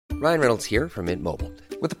Ryan Reynolds here from Mint Mobile.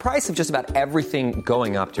 With the price of just about everything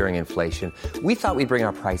going up during inflation, we thought we'd bring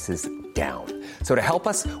our prices down. So to help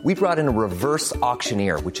us, we brought in a reverse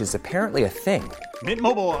auctioneer, which is apparently a thing. Mint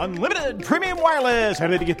Mobile Unlimited Premium Wireless. How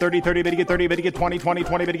to get 30, 30, bit to get 30, bit to get 20, 20,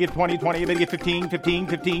 20, bit to get 20, 20, bit to get 15, 15,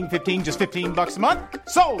 15, 15, just $15 a month?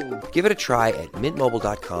 Sold! Give it a try at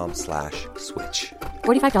mintmobile.com/switch.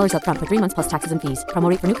 $45 up front for 3 months plus taxes and fees. Promo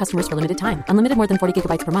rate for new customers for limited time. Unlimited more than 40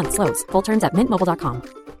 gigabytes per month. Slows full terms at mintmobile.com.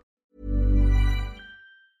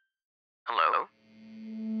 Hello?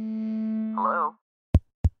 Hello?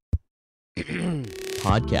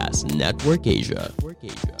 Podcast Network Asia.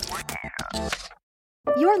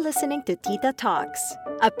 You're listening to Tita Talks,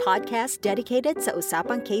 a podcast dedicated sa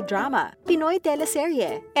usapang K-drama, Pinoy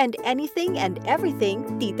teleserye, and anything and everything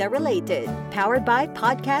Tita-related. Powered by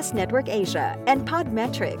Podcast Network Asia and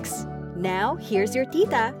Podmetrics. Now, here's your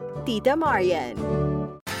tita, Tita Marian.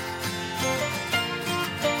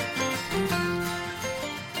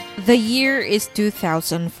 The year is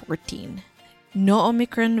 2014. No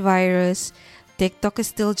Omicron virus, TikTok is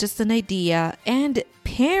still just an idea, and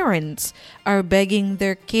parents are begging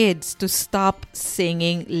their kids to stop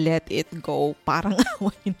singing Let It Go. Parang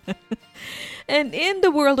away na. And in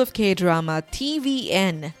the world of K-drama,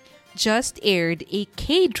 TVN just aired a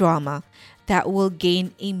K-drama that will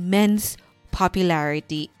gain immense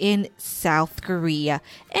popularity in South Korea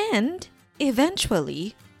and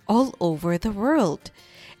eventually all over the world.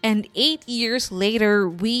 And 8 years later,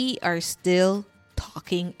 we are still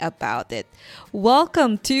talking about it.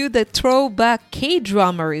 Welcome to the Throwback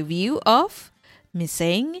K-drama review of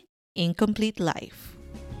Missing Incomplete Life.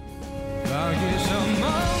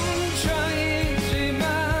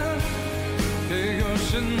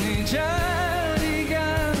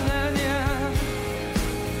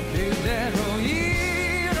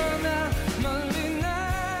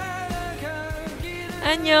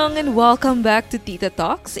 Annyeong and welcome back to Tita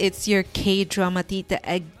Talks. It's your K-drama tita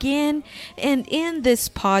again. And in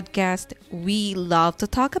this podcast, we love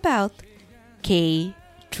to talk about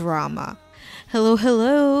K-drama.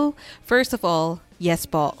 Hello. First of all, yes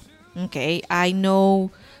po. Okay, I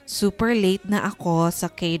know super late na ako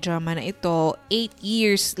sa K-drama na ito. 8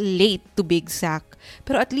 years late to be exact.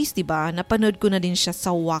 Pero at least, diba, napanood ko na din siya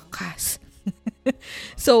sa wakas.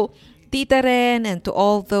 So, Tita Ren, and to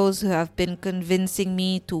all those who have been convincing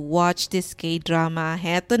me to watch this K-drama,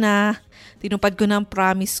 heto na. Tinupad ko na ang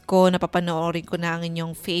promise ko na papanoorin ko na ang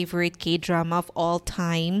inyong favorite K-drama of all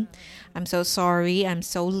time. I'm so sorry, I'm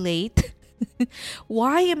so late.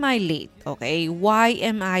 Why am I late? Okay, why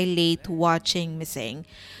am I late watching Missing?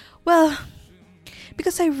 Well,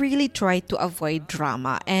 because I really try to avoid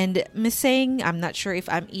drama. And Missing, I'm not sure if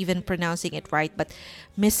I'm even pronouncing it right, but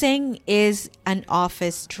Missing is an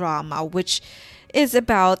office drama which is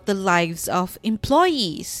about the lives of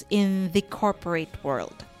employees in the corporate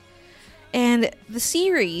world. And the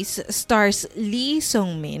series stars Lee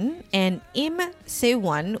Sung-min and Im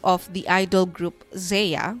Se-won of the idol group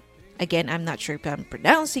Zaya. Again, I'm not sure if I'm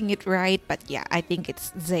pronouncing it right, but yeah, I think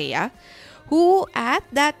it's Zaya, who at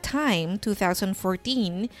that time,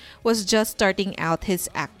 2014, was just starting out his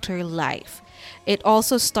actor life. It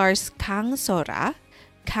also stars Kang Sora,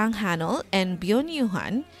 Kang Hanol, and Byun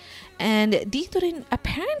Yuhan. And dito rin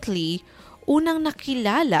apparently, unang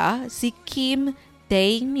nakilala si Kim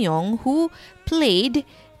Tae-myung, who played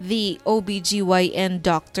the OBGYN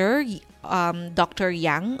doctor, Dr.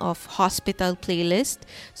 Yang of Hospital Playlist.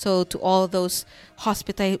 So to all those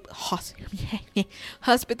Hospital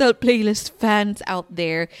Playlist fans out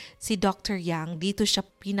there, si Dr. Yang, dito siya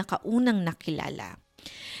pinakaunang nakilala.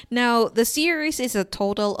 Now, the series is a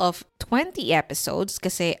total of 20 episodes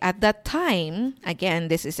kasi at that time, again,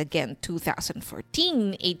 this is again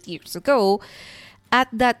 2014, 8 years ago, at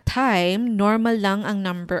that time, normal lang ang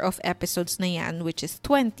number of episodes na yan, which is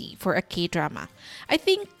 20 for a K-drama. I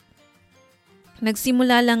think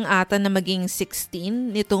nagsimula lang ata na maging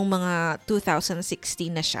 16 nitong mga 2016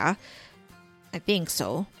 na siya. I think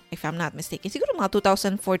so, if I'm not mistaken. Siguro mga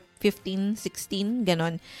 2015, 16,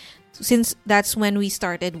 ganon. Since that's when we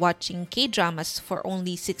started watching K-dramas for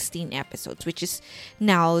only 16 episodes, which is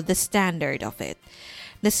now the standard of it.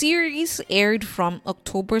 The series aired from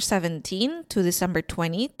October 17 to December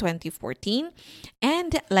 20, 2014.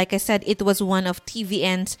 And like I said, it was one of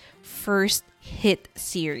TVN's first hit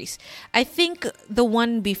series. I think the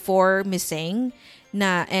one before Missing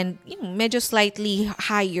na and medyo slightly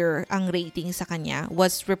higher ang rating sa kanya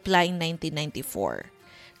was Reply 1994.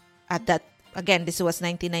 At that, again, this was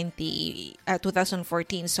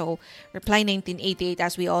 2014. So Reply 1988,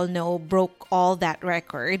 as we all know, broke all that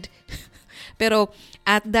record. Pero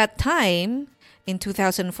at that time, in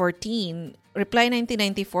 2014, Reply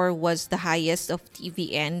 1994 was the highest of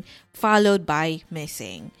TVN, followed by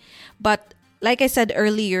Missing. But like I said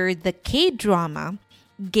earlier, the K-drama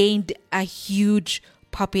gained a huge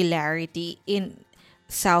popularity in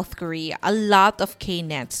South Korea. A lot of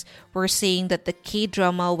K-nets were saying that the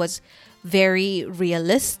K-drama was very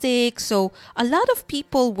realistic. So a lot of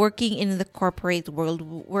people working in the corporate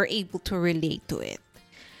world were able to relate to it.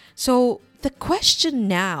 So the question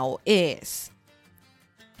now is,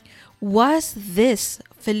 was this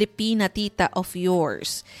Filipina tita of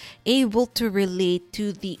yours able to relate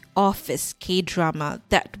to the Office K-drama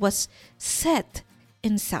that was set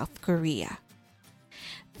in South Korea?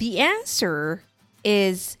 The answer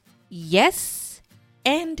is yes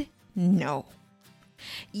and no.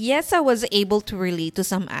 Yes, I was able to relate to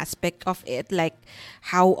some aspect of it, like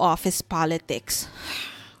how office politics,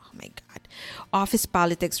 oh my God, office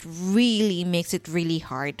politics really makes it really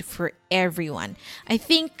hard for everyone. I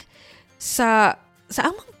think sa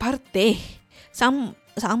amang parte, sa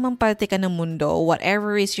amang parte ka ng mundo,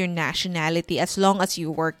 whatever is your nationality, as long as you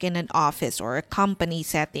work in an office or a company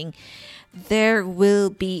setting, there will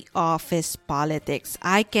be office politics.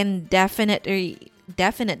 I can definitely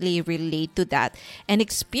relate to that and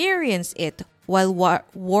experience it while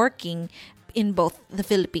working in both the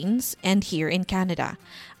Philippines and here in Canada.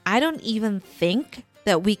 I don't even think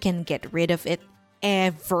that we can get rid of it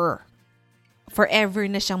ever. Forever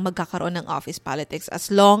na siyang magkakaroon ng office politics. As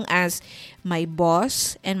long as my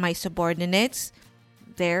boss and my subordinates,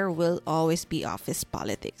 there will always be office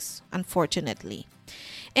politics, unfortunately.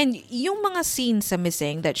 And yung mga scenes sa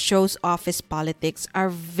Missing that shows office politics are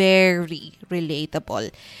very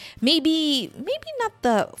relatable. Maybe not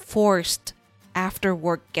the forced after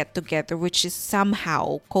work get-together, which is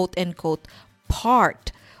somehow, quote-unquote,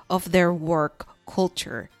 part of their work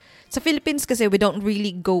culture. Sa Philippines kasi, we don't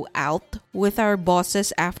really go out with our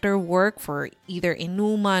bosses after work for either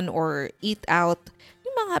inuman or eat out.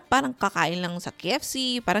 Yung mga parang kakain lang sa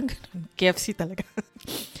KFC, parang KFC talaga.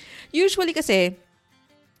 Usually kasi,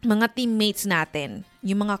 mga teammates natin,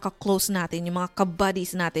 yung mga ka-close natin, yung mga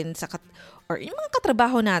ka-buddies natin, or yung mga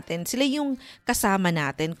katrabaho natin, sila yung kasama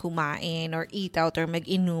natin kumain or eat out or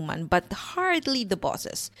mag-inuman, but hardly the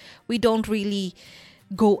bosses. We don't really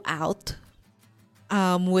go out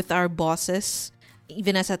with our bosses,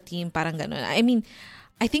 even as a team, parang ganun. I mean,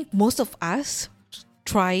 I think most of us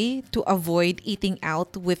try to avoid eating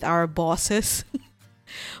out with our bosses.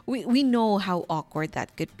 We know how awkward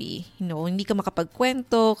that could be. You know, hindi ka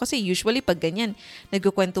makapagkwento kasi usually pag ganyan,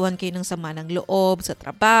 nagkukwentuhan kayo ng sama ng loob sa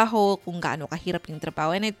trabaho, kung gaano kahirap yung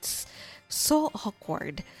trabaho, and it's so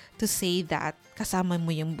awkward to say that kasama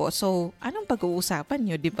mo yung boss. So, anong pag-uusapan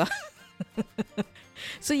nyo, di ba?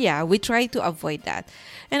 So yeah, we try to avoid that.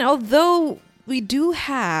 And although we do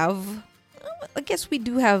have, I guess we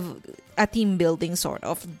do have a team building sort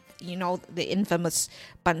of, you know, the infamous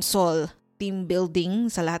Pansol team building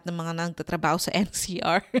sa lahat ng mga nagtatrabaho sa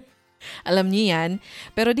NCR. Alam niyo yan.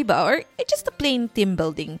 Pero diba, or just a plain team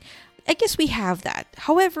building. I guess we have that.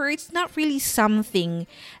 However, it's not really something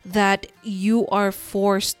that you are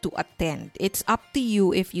forced to attend. It's up to you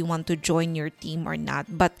if you want to join your team or not.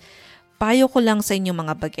 But payo ko lang sa inyo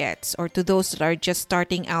mga bagets or to those that are just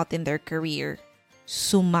starting out in their career,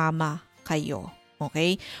 sumama kayo.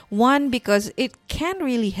 Okay? One, because it can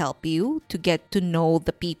really help you to get to know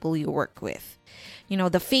the people you work with. You know,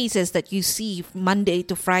 the faces that you see Monday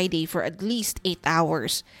to Friday for at least 8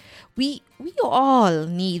 hours. We all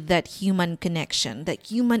need that human connection,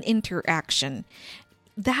 that human interaction.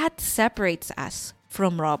 That separates us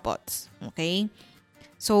from robots. Okay?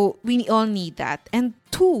 So, we all need that. And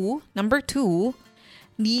number two,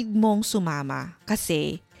 need mong sumama.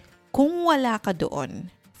 Kasi, kung wala ka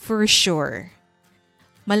doon, for sure,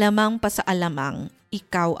 malamang pa sa alamang,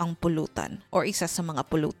 ikaw ang pulutan or isa sa mga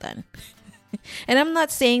pulutan. And I'm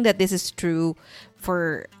not saying that this is true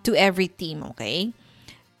to every team, okay?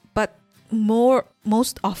 But more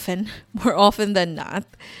often than not,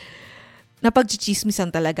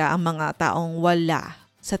 napagchichismisan talaga ang mga taong wala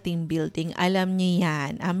sa team building. Alam niyo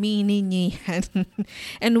yan. Aminin niyo yan.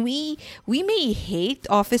 And we may hate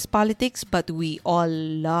office politics, but we all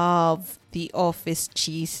love the office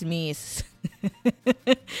chismis.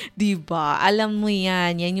 Diba? Alam mo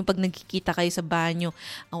yan. Yan yung pag nagkikita kayo sa banyo,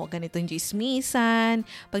 ang ganito yung chismisan.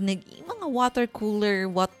 Pag mga water cooler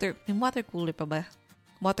pa ba?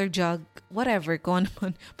 Water jug, whatever, kung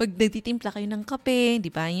ano. Pag nagtitimpla kayo ng kape,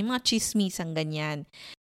 diba? Yung mga chismisan ganyan.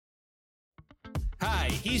 Hi,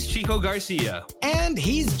 he's Chico Garcia. And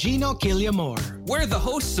he's Gino Killiamore. We're the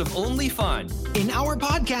hosts of Only Fun. In our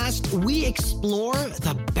podcast, we explore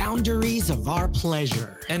the boundaries of our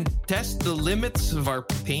pleasure. And test the limits of our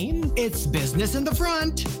pain? It's business in the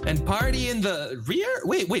front. And party in the rear?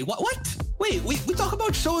 Wait, what? Wait, we talk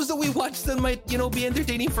about shows that we watch that might, be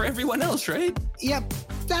entertaining for everyone else, right? Yep,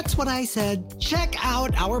 that's what I said. Check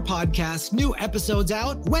out our podcast. New episodes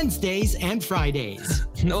out Wednesdays and Fridays.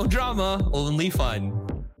 No drama, only fun.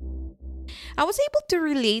 I was able to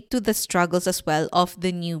relate to the struggles as well of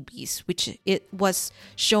the newbies, which it was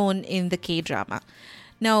shown in the K-drama.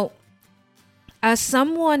 Now, as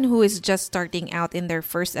someone who is just starting out in their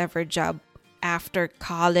first ever job after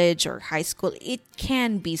college or high school, it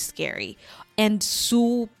can be scary and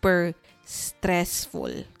super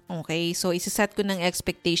stressful. Okay, so isaset ko ng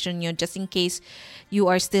expectation nyo just in case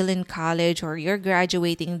you are still in college or you're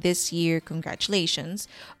graduating this year, congratulations.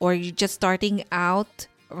 Or you're just starting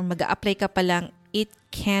out or mag-a-apply ka pa lang, it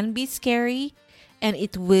can be scary and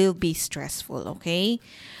it will be stressful, okay?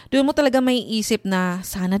 Doon mo talaga may isip na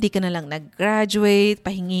sana di ka na lang nag-graduate,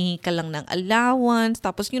 pahingi ka lang ng allowance,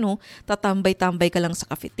 tapos tatambay-tambay ka lang sa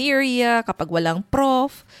cafeteria kapag walang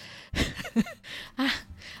prof.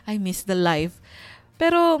 I miss the life.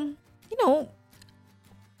 Pero,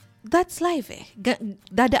 that's life eh.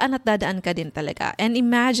 Dadaan at dadaan ka din talaga. And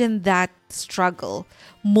imagine that struggle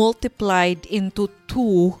multiplied into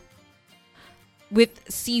 2 with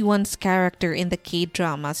C1's character in the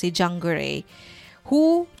K-drama, si Jang Gure,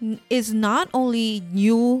 who is not only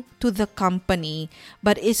new to the company,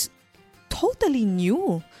 but is totally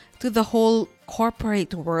new to the whole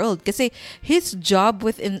corporate world. Kasi his job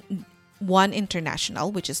within One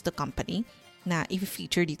International, which is the company, na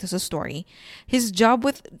i-feature dito sa story, his job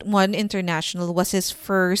with One International was his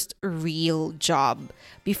first real job.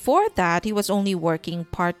 Before that, he was only working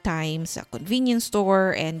part-time sa convenience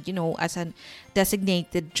store and, as a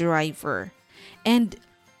designated driver. And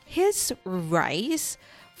his rise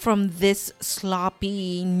from this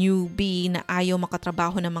sloppy newbie na ayaw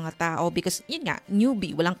makatrabaho ng mga tao because,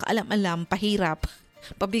 newbie, walang kaalam-alam, pahirap,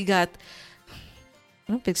 pabigat,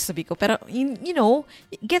 sabi ko, pero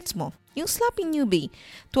gets mo, yung sloppy newbie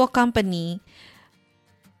to a company,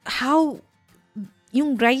 how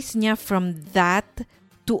yung rise niya from that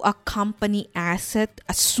to a company asset,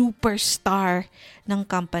 a superstar ng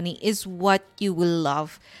company is what you will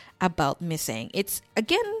love about Missing. It's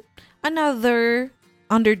again another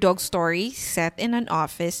underdog story set in an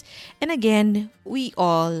office, and again, we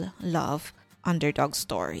all love underdog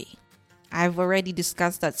story. I've already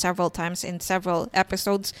discussed that several times in several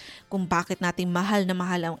episodes kung bakit natin mahal na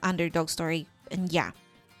mahal ang underdog story. And yeah,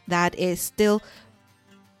 that is still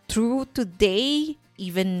true today,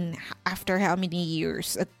 even after how many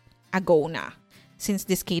years ago na since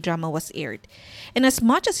this K-drama was aired. And as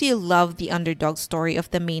much as you love the underdog story of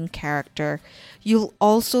the main character, you'll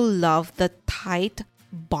also love the tight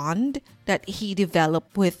bond that he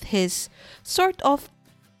developed with his sort of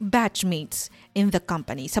batchmates in the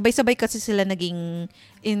company. Sabay-sabay kasi sila naging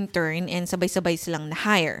intern and sabay-sabay silang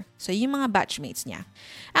na-hire. So, yung mga batchmates niya.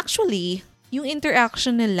 Actually, yung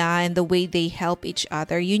interaction nila and the way they help each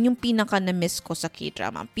other, yun yung pinaka-na-miss ko sa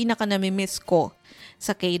K-drama. Pinaka-na-miss ko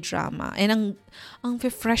sa K-drama. And ang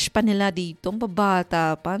fresh pa nila dito, ang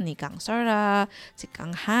babata pa ni Kang Sara, si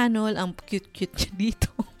Kang Hanol, ang cute-cute niya dito.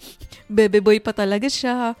 Bebe boy pa talaga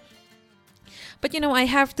siya. But I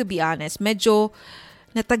have to be honest, medyo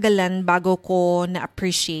natagalan bago ko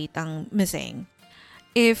na-appreciate ang Missing.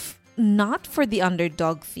 If not for the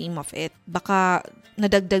underdog theme of it, baka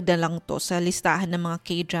nadagdag na lang to sa listahan ng mga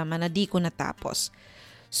K-drama na di ko natapos.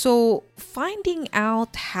 So, finding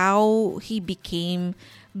out how he became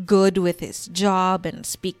good with his job and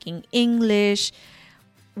speaking English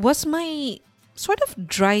was my sort of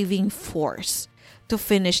driving force to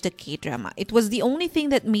finish the K-drama. It was the only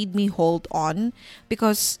thing that made me hold on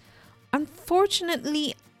because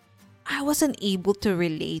unfortunately, I wasn't able to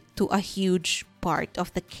relate to a huge part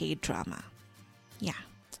of the K-drama. Yeah,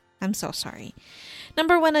 I'm so sorry.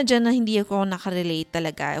 Number 1 na dyan na hindi ako nakarelate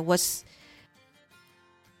talaga was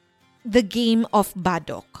the game of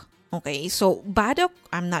Badok. Okay, so Badok,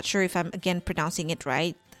 I'm not sure if I'm again pronouncing it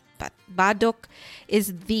right, but Badok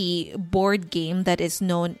is the board game that is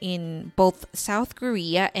known in both South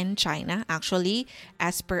Korea and China. Actually,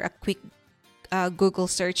 as per a quick Google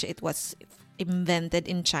search, it was invented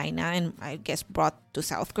in China and I guess brought to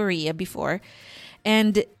South Korea before.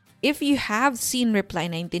 And if you have seen Reply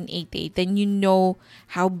 1988, then you know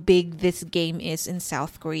how big this game is in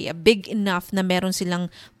South Korea. Big enough na meron silang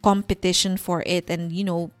competition for it and,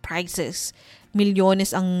 prizes.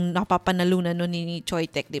 Milyones ang napapanalunan nun ni Choi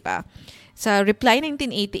Tech, di ba? Sa Reply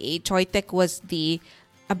 1988, Choitek was the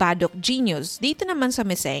Badok genius. Dito naman sa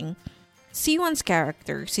Miseng, Siwon's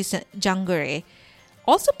character, si Jangore,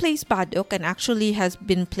 also plays Badok and actually has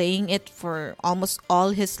been playing it for almost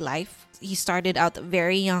all his life. He started out at a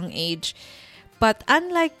very young age. But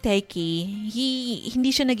unlike Taiki, hindi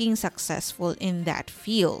siya naging successful in that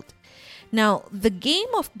field. Now, the game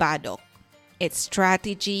of Badok, its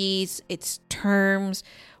strategies, its terms,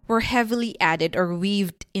 were heavily added or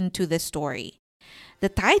weaved into the story. The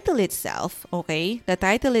title itself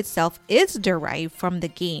is derived from the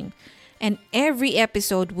game. And every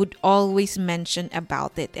episode would always mention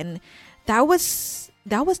about it. And that was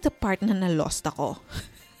the part na na-lost ako.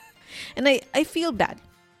 And I feel bad.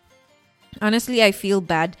 Honestly, I feel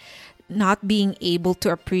bad not being able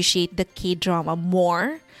to appreciate the K-drama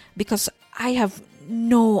more because I have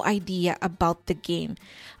no idea about the game.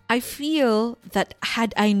 I feel that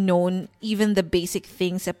had I known even the basic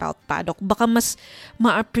things about Badok, baka mas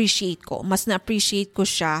ma-appreciate ko. Mas na-appreciate ko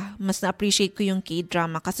siya. Mas na-appreciate ko yung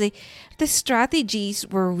K-drama kasi the strategies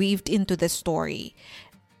were weaved into the story.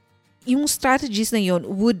 Yung strategies na yun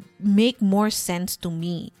would make more sense to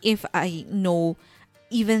me if I know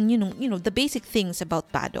even, the basic things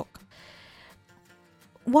about Badok.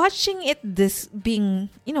 Watching the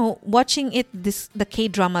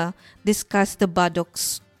K-drama discuss the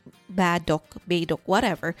Badok,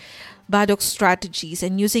 strategies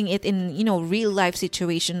and using it in, real life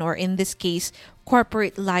situation or in this case,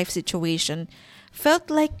 corporate life situation, felt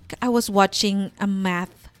like I was watching a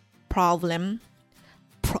math problem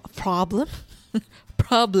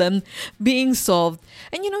being solved.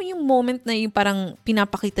 And yung moment na yung parang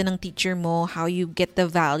pinapakita ng teacher mo how you get the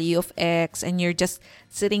value of X and you're just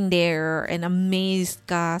sitting there and amazed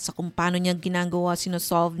ka sa kung paano niya ginagawa,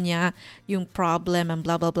 sinosolve niya yung problem and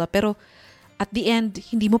blah, blah, blah. Pero at the end,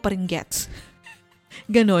 hindi mo pa rin gets.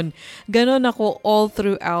 Ganon ako all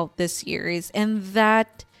throughout the series. And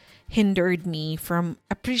that hindered me from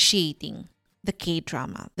appreciating the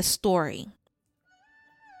K-drama, the story.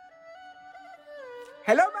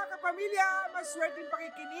 Hello mga kapamilya! Maswerteng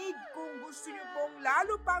pakikinig. Kung gusto niyo pong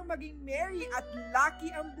lalo pang maging merry at lucky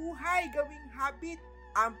ang buhay, gawing habit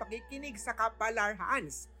ang pakikinig sa Kapalar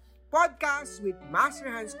Hans podcast with Master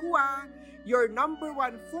Hans Kua, your number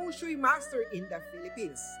one feng shui master in the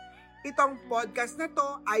Philippines. Itong podcast na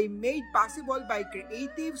to ay made possible by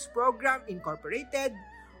Creatives Program Incorporated,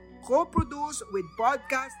 co-produced with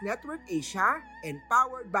Podcast Network Asia, and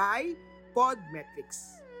powered by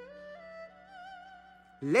Podmetrics.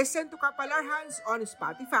 Listen to Kapalar Hans on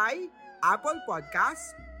Spotify, Apple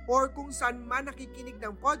Podcasts, or kung saan man nakikinig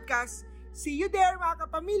ng podcast. See you there mga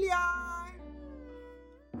kapamilya!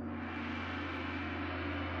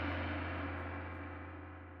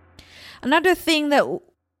 Another thing that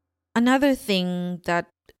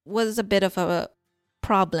was a bit of a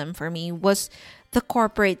problem for me was the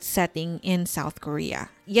corporate setting in South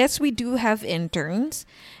Korea. Yes, we do have interns,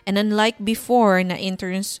 and unlike before, na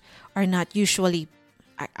interns are not usually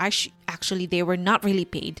actually they were not really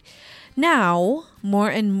paid. Now,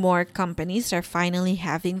 more and more companies are finally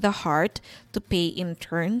having the heart to pay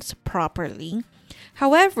interns properly.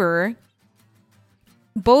 However,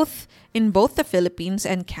 in both the Philippines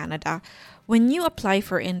and Canada, when you apply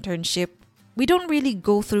for internship, we don't really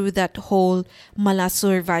go through that whole Mala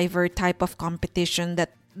Survivor type of competition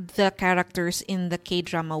that the characters in the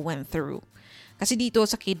K-drama went through. Kasi dito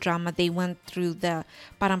sa K-drama, they went through the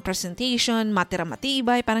parang presentation, matira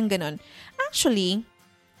matibay, parang ganon. Actually,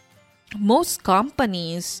 most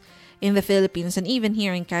companies in the Philippines and even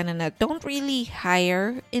here in Canada don't really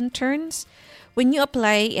hire interns. When you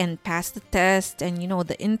apply and pass the test and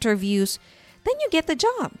the interviews, then you get the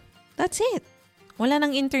job. That's it. Wala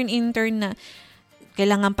nang intern na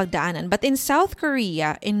kailangan pagdaanan. But in South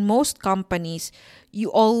Korea, in most companies, you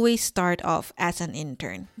always start off as an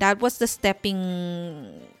intern. That was the stepping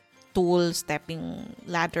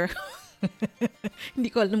ladder. Hindi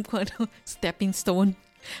ko alam kung ano, stepping stone.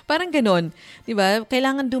 Parang ganon. Diba?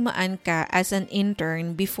 Kailangan dumaan ka as an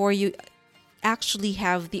intern before you actually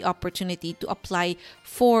have the opportunity to apply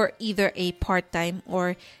for either a part-time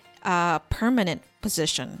or a permanent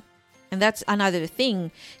position. And that's another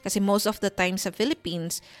thing. Kasi most of the time sa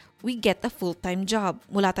Philippines, we get a full-time job.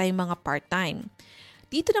 Wala tayong mga part-time.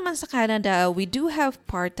 Dito naman sa Canada, we do have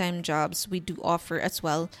part-time jobs. We do offer as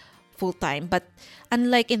well full-time. But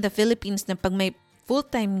unlike in the Philippines, na pag may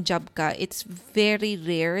full-time job ka, it's very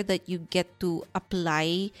rare that you get to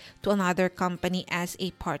apply to another company as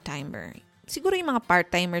a part-timer. Siguro yung mga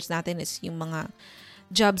part-timers natin is yung mga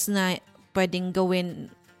jobs na pwedeng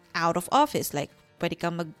gawin out of office. Like, pwede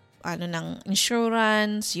ka ng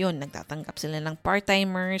insurance, yun, nagtatanggap sila ng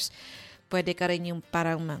part-timers. Pwede ka rin yung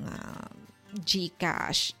parang mga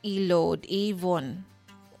GCash, Elode, Avon,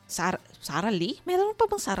 Sara Lee? Meron pa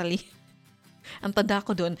bang Sara Lee? Ang tanda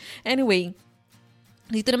ko dun. Anyway,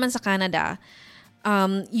 dito naman sa Canada,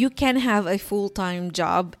 you can have a full-time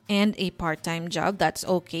job and a part-time job. That's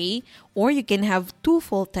okay. Or you can have 2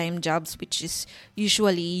 full-time jobs, which is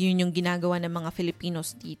usually yun yung ginagawa ng mga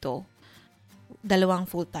Filipinos dito. 2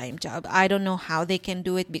 full-time job. I don't know how they can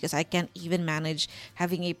do it because I can't even manage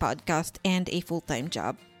having a podcast and a full-time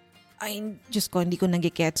job. Ay, Diyos ko, hindi ko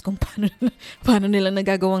nagigets kung paano nila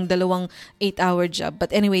nagagawang 2 8-hour job. But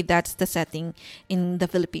anyway, that's the setting in the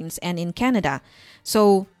Philippines and in Canada.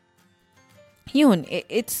 So, yun,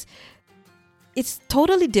 it's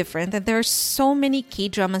totally different. And there are so many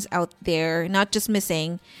K-dramas out there, not just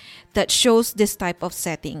Missing, that shows this type of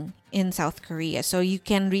setting in South Korea. So you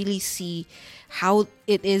can really see how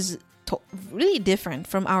it is really different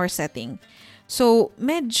from our setting. So,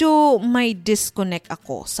 medyo may disconnect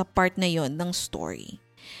ako sa part na yon ng story.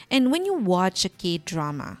 And when you watch a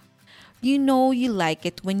K-drama, you know you like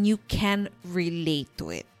it when you can relate to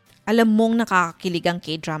it. Alam mong nakakakilig ang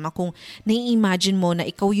K-drama kung nai-imagine mo na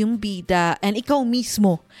ikaw yung bida and ikaw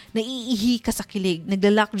mismo, naiihi ka sa kilig,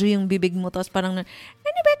 naglalakjo yung bibig mo, tapos parang,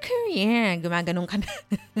 ano ba Korea? Gumaganong ka na.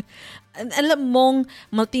 Alam mong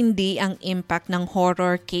matindi ang impact ng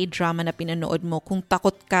horror K-drama na pinanood mo kung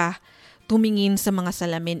takot ka tumingin sa mga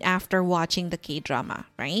salamin after watching the K-drama,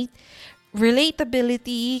 right?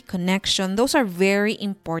 Relatability, connection, those are very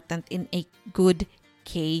important in a good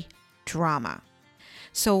K-drama.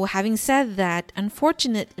 So, having said that,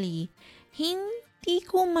 unfortunately, hindi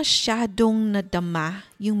ko masyadong nadama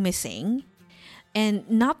yung Missing. And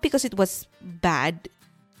not because it was bad,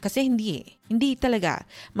 kasi hindi eh. Hindi talaga.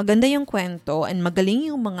 Maganda yung kwento and magaling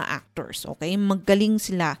yung mga actors, okay? Magaling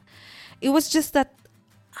sila. It was just that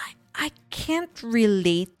I can't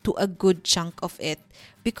relate to a good chunk of it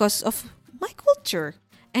because of my culture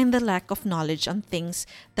and the lack of knowledge on things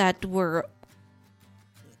that were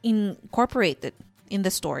incorporated in the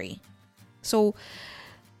story. So,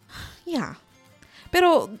 yeah.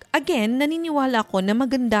 Pero again, naniniwala ako na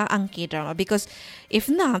maganda ang K-drama because if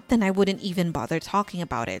not, then I wouldn't even bother talking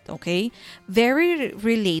about it, okay? Very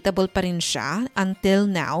relatable pa rin siya until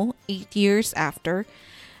now, 8 years after.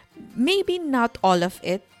 Maybe not all of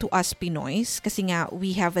it to us Pinoys kasi nga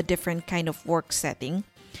we have a different kind of work setting.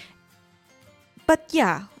 But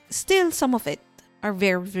yeah, still some of it are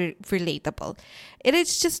very relatable. It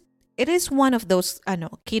is one of those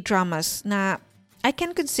K-dramas na I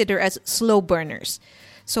can consider as slow burners.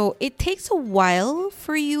 So it takes a while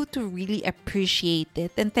for you to really appreciate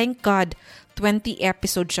it. And thank God 20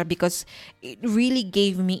 episodes siya because it really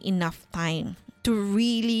gave me enough time to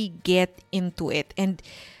really get into it and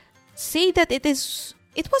say that it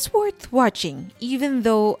was worth watching even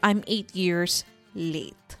though I'm 8 years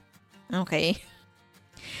late. Okay?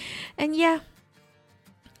 And yeah,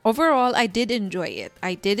 overall, I did enjoy it.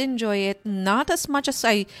 Not as much as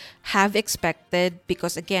I have expected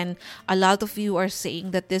because again, a lot of you are saying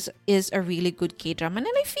that this is a really good K-drama and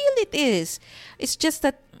I feel it is. It's just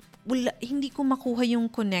that hindi ko makuha yung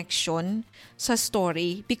connection sa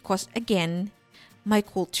story because again, my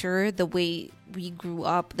culture, the way we grew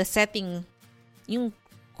up, the setting, yung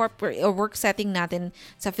corporate or work setting natin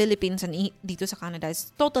sa Philippines and dito sa Canada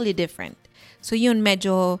is totally different. So yun,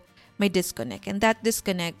 medyo may disconnect. And that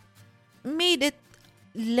disconnect made it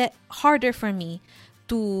harder for me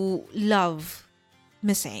to love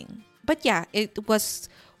Missing. But yeah, it was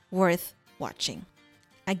worth watching.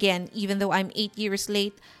 Again, even though I'm 8 years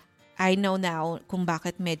late, I know now kung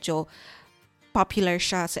bakit medyo popular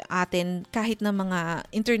siya sa atin kahit na mga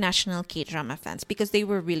international K-drama fans because they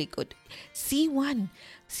were really good. C1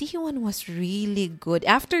 was really good.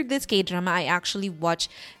 After this K-drama, I actually watched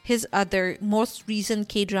his other most recent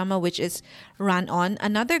K-drama which is Run On.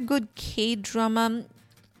 Another good K-drama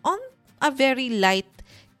on a very light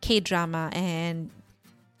K-drama and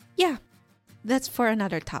yeah, that's for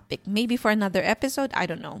another topic. Maybe for another episode, I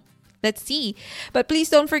don't know. Let's see. But please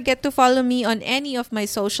don't forget to follow me on any of my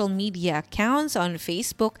social media accounts. On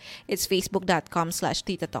Facebook, it's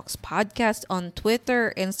facebook.com/Tita Talks Podcast. On Twitter,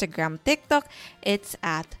 Instagram, TikTok, it's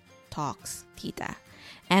at Talks Tita.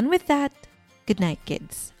 And with that, good night,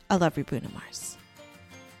 kids. I love you, Bruno Mars.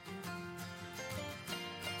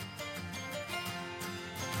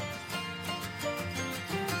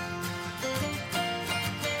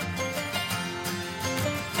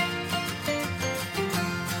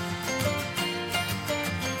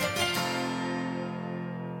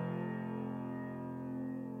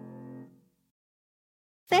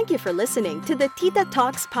 Thank you for listening to the Tita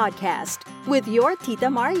Talks podcast with your Tita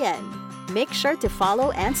Marian. Make sure to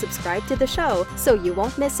follow and subscribe to the show so you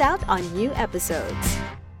won't miss out on new episodes.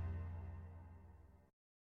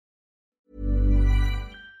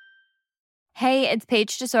 Hey, it's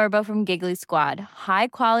Paige DeSorbo from Giggly Squad. High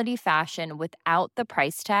quality fashion without the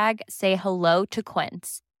price tag. Say hello to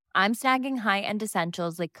Quince. I'm snagging high-end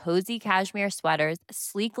essentials like cozy cashmere sweaters,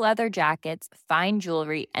 sleek leather jackets, fine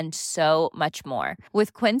jewelry, and so much more.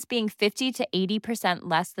 With Quince being 50 to 80%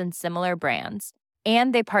 less than similar brands.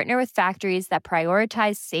 And they partner with factories that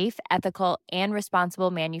prioritize safe, ethical, and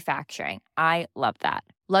responsible manufacturing. I love that.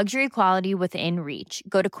 Luxury quality within reach.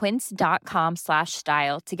 Go to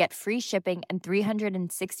quince.com/style to get free shipping and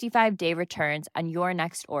 365-day returns on your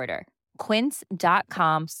next order.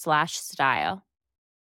 Quince.com/style.